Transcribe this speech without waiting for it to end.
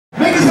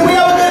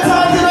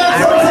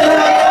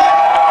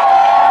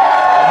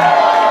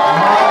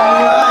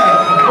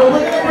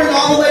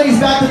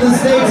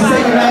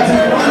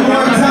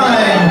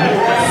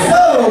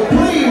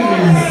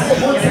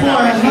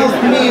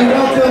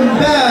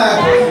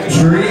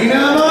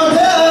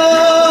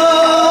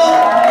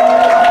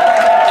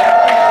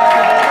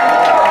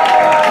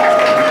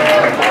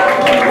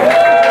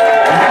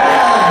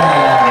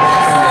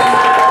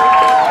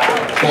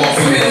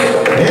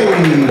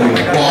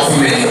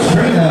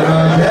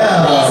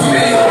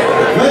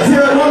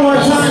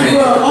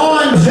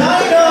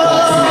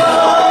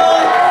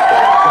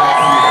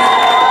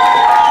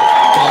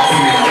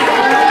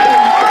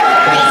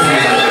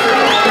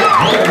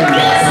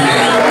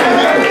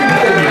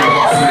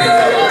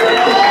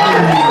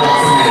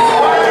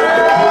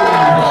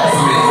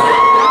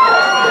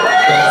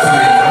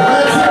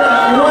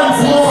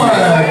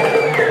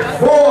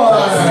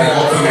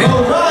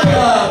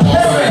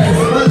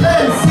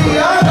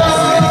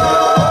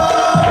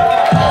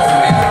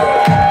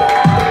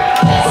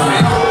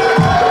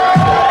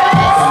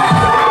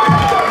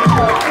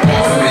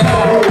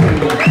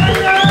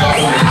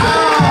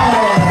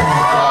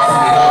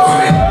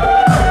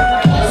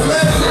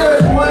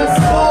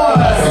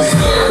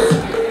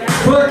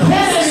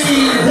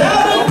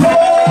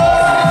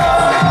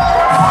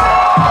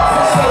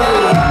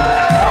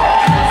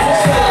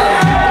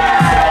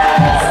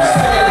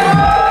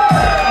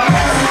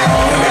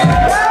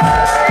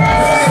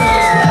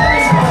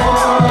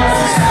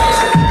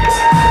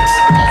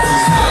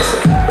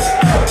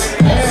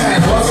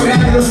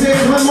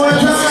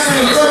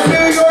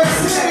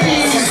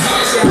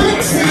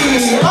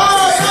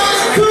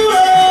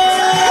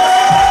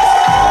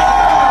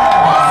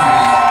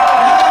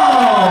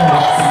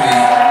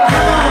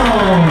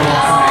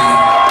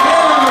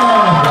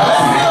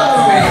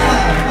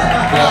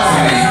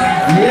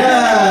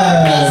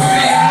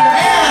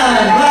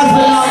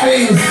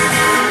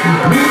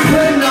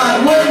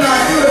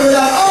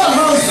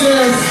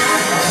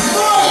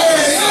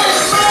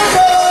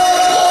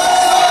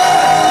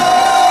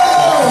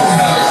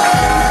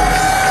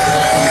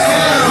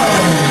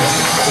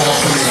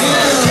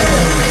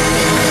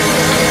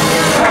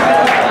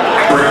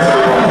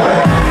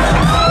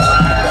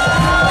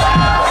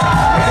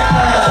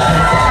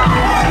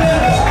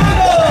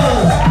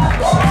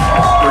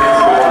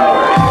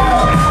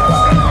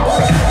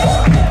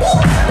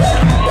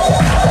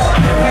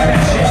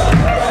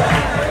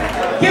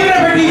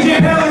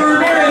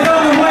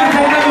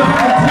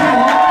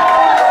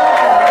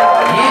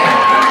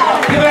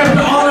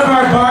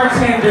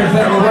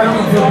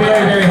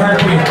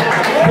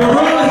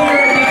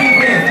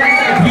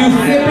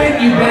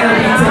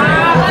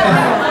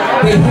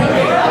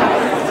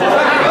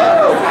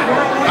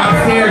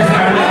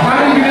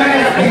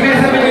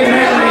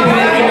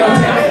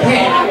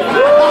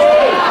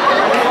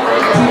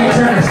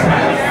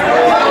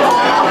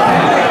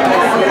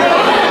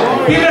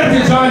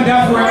John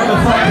Duff around the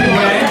fucking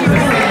way to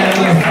sing that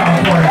little song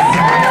for us.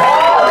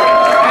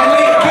 And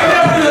give it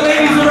up for the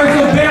ladies who work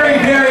so very,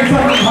 very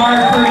fucking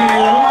hard for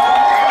you.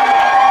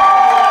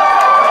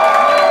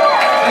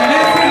 And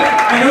let's give,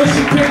 I know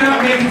she could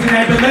not make it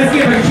tonight, but let's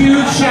give a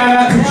huge shout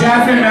out to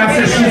Jasmine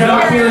Master. She's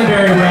not feeling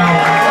very well.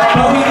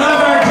 But we love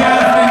our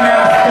Jasmine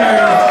Master,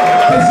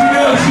 because you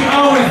know she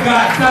always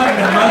got something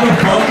to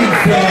motherfucking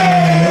say.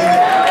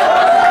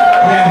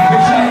 Yeah,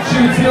 but she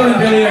was feeling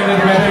really under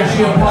the weather.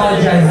 She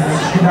apologizes that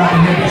she could not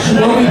be here, but she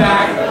will be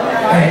back.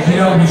 And you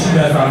know what she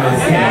does on this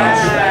stage.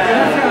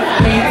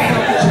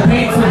 She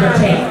paints with her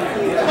tape.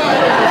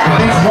 She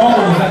makes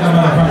rolls like a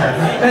motherfucker.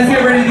 Let's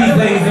get rid of these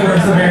ladies that were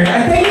so very.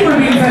 I thank you for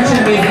being such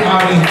an amazing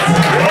audience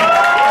tonight.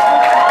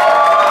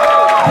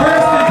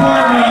 First and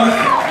foremost,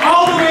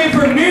 all the way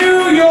from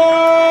New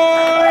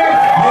York.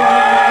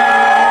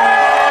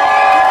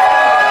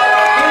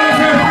 It is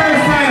her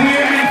first time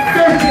here, and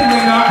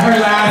certainly not her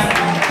last.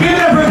 Give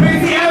it up for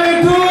Pixie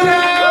Aventura!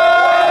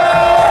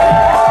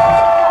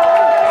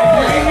 If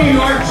you're in New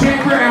York, check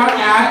her out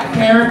at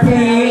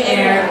Therapy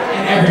and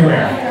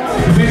everywhere.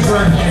 The bitch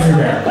works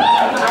everywhere.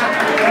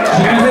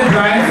 She doesn't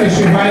drive, so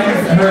she rides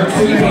her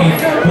suitcase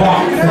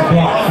blocks and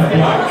blocks and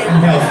blocks in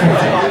Hell's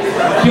Kitchen.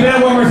 Give it up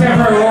one more time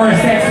for Aurora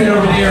Sexton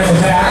over there in the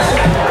back.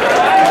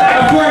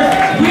 Of course,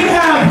 we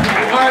have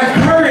our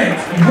current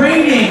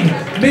reigning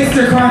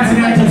Mr.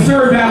 Continental,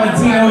 Sir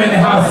Valentino, in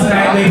the house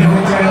tonight, ladies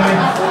and gentlemen.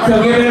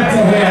 So give it up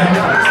to him.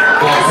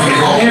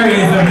 There he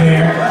is over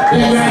there.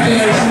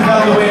 Congratulations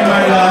on the win,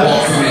 my love.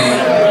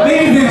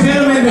 Ladies and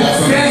gentlemen, the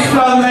sex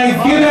all night.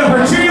 Give it up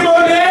for Trina.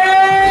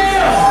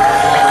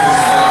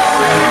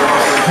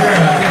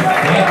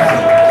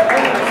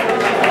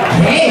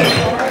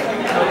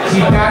 She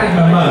patted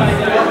my mug.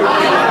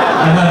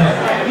 I love it.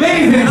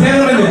 Ladies and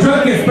gentlemen, the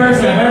drunkest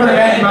person I've ever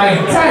met in my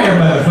entire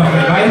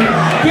motherfucking life.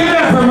 Give it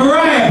up for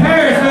Mariah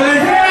Paris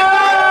Valentina!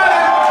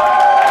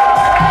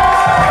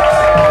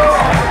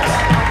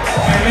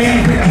 And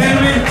ladies and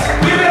gentlemen,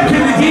 give it up to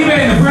the diva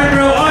in the front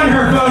row on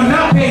her phone,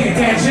 not paying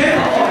attention.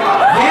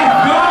 Thank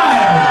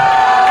God!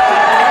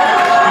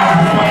 I'm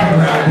just fucking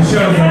around. The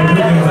show's over. Who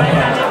gives a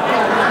fuck?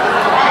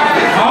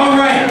 All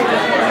right.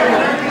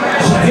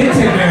 She did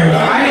take very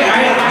well.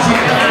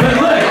 But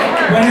look,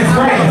 when it's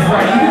right, it's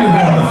right. You can do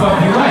whatever the fuck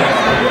you like.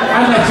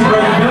 I'd let you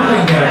burn the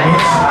building there,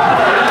 bitch.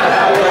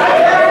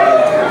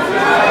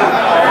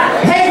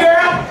 Hey,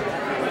 girl!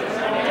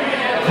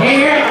 Hey,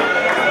 girl!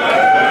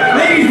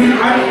 Ladies,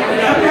 I'm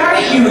mad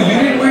at you. You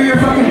didn't wear your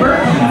fucking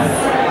Birkins.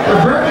 Or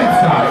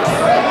Birkenstocks.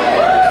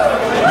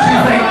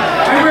 She's like,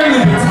 I'm wearing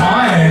a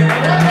baton.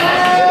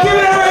 Give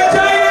it up,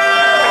 China!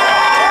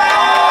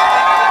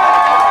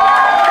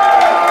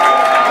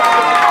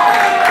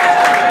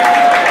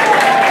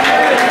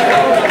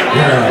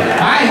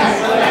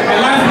 And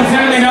last but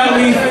certainly not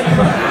least, a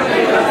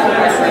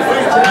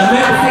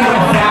lip-sync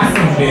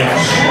assassin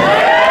bitch.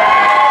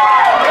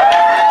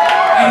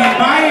 And in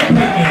my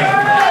opinion,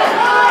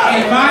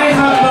 in my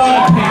humble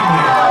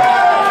opinion,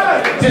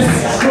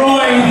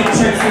 destroy the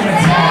chicks in the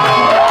town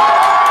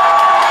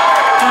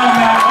on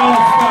that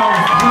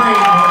All-Stars 3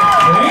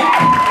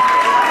 lip-sync.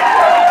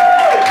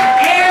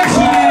 And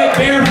she did it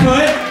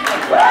barefoot.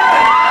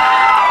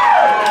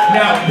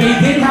 Now, they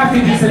did have to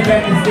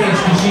disinfect the stage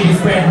because she just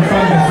spread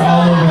fungus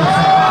all over the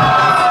top.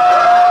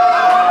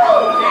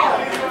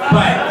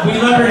 But we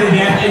love her to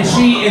death, and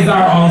she is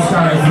our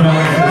all-star as well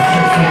as the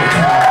Trixie in the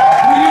top.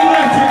 We do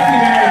love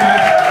Trixie very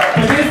much,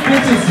 but this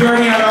bitch's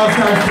journey on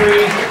All-Star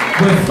 3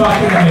 was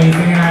fucking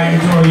amazing, and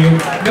I adore you.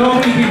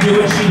 Nobody can do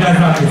what she does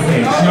on the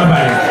stage.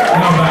 Nobody.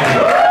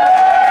 Nobody.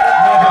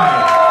 Nobody.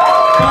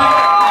 But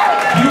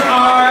you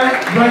are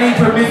running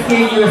for Miss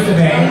Gay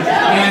USA,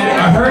 and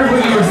I heard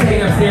what you were saying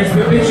upstairs,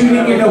 but bitch, you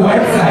didn't get no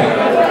website.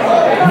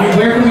 I mean,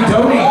 where can we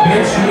donate,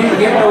 bitch? You didn't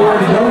get nowhere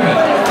to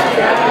donate.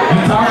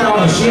 You talked all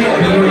the shit,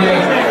 but you were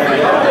like...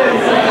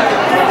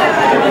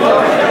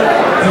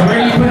 So where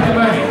do you put the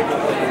money?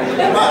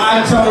 Well,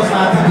 I chose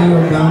not to do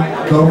a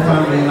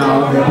GoFundMe and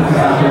all of it because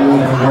I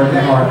believe in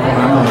working hard for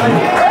my money.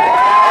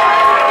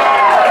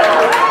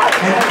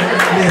 And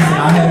listen,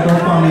 I had to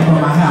GoFundMe for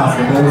my house,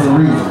 but there was a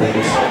reason,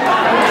 bitch.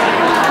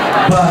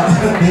 But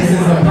this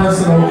is a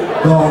personal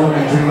goal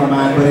and dream of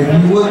mine. But if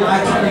you would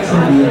like to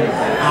contribute,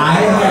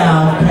 I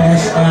have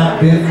Cash App,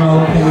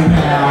 Venmo,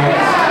 PayPal,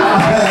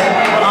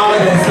 all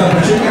of that stuff.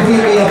 But you can hit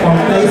me up on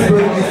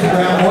Facebook,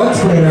 Instagram, or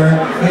Twitter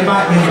in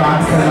my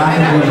inbox, and I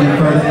can give you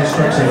further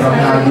instructions on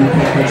how you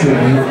can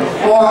contribute.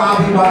 Or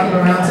I'll be walking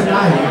around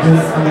tonight.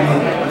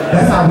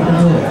 That's how we can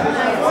do it.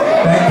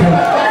 Thank you.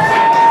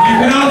 You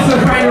can also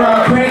find her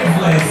on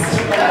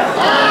Craigslist.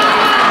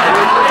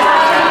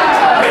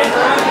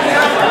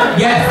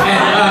 Yes,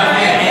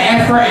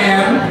 and F for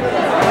M.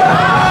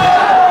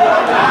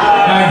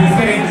 No, I'm just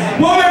kidding.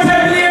 One more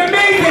time for the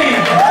amazing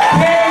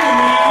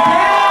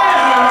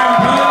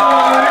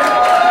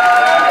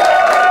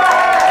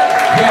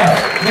Yes,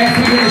 next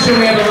week in the show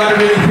we have a lot of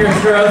really fierce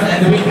girls,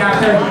 and the week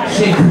after,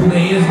 Shea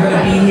Coulee is going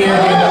to be here.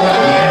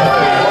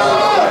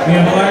 We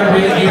have a lot of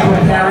really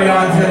April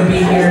Carry-On's going to be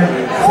here.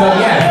 So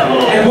yeah,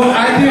 and what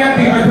I do have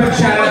to give a quick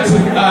shout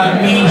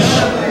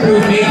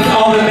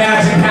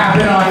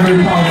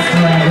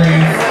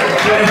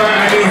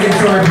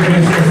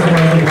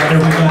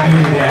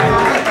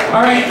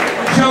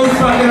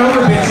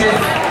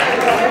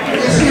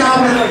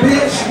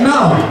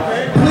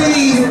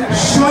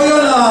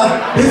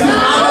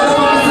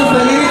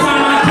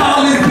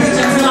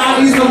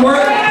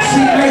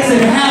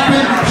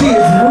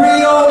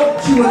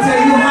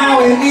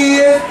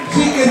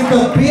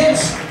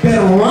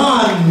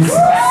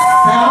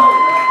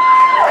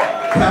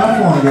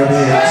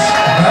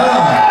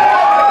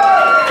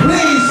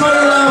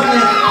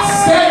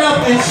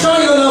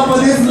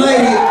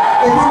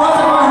If it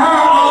wasn't for her,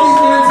 all these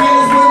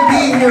entertainers wouldn't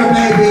be here,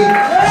 baby.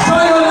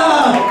 Show your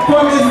love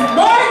for Miss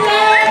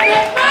McMichaels!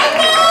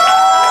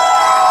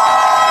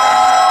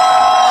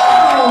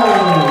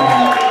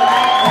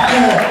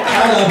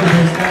 I love you,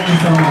 bitch. Thank you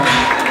so much.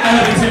 I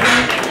love you too.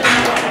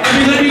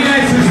 We love you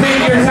guys for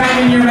spending your time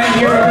in your right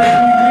here with us.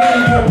 We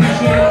really do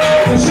appreciate it.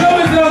 The show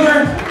is over,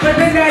 but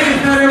the night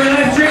is not over.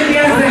 Let's drink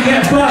yes and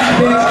get fucked,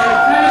 bitch.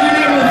 Have a good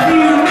night. We'll see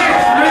you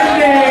next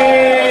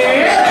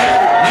Monday.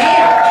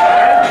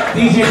 Yeah.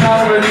 DJ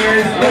Power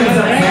Ramirez. What is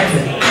up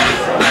next?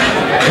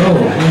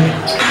 Oh.